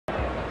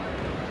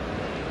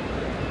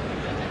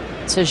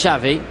to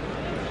Xavi.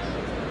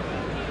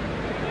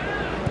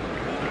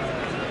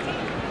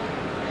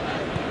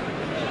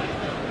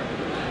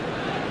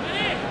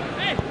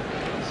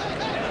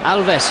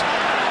 Alves,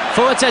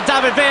 forward to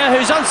David Villa,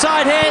 who's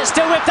onside here,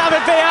 still with David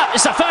Villa.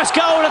 It's the first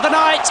goal of the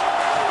night,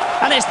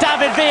 and it's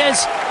David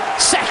Villa's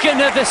second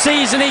of the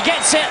season. He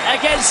gets it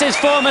against his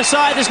former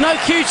side. There's no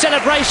huge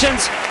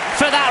celebrations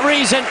for that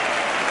reason.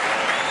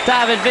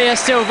 David Villa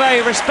still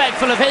very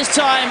respectful of his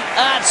time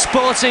at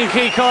Sporting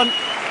Gijon.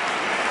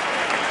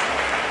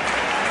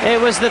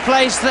 It was the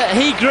place that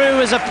he grew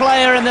as a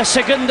player in the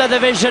Segunda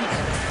Division,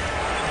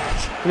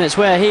 and it's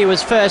where he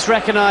was first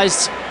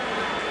recognised.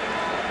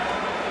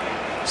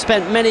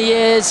 Spent many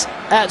years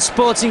at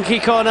Sporting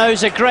Gijon,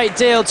 owes a great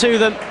deal to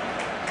them.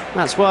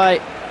 That's why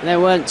there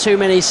weren't too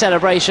many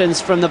celebrations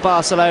from the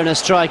Barcelona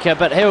striker,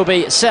 but he'll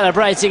be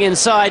celebrating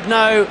inside,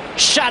 no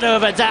shadow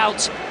of a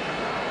doubt.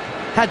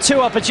 Had two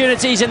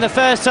opportunities in the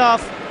first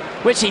half,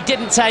 which he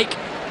didn't take,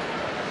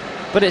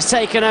 but it's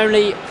taken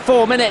only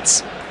 4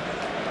 minutes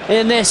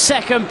in this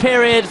second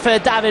period for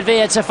David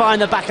Villa to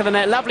find the back of the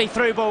net. Lovely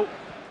through ball.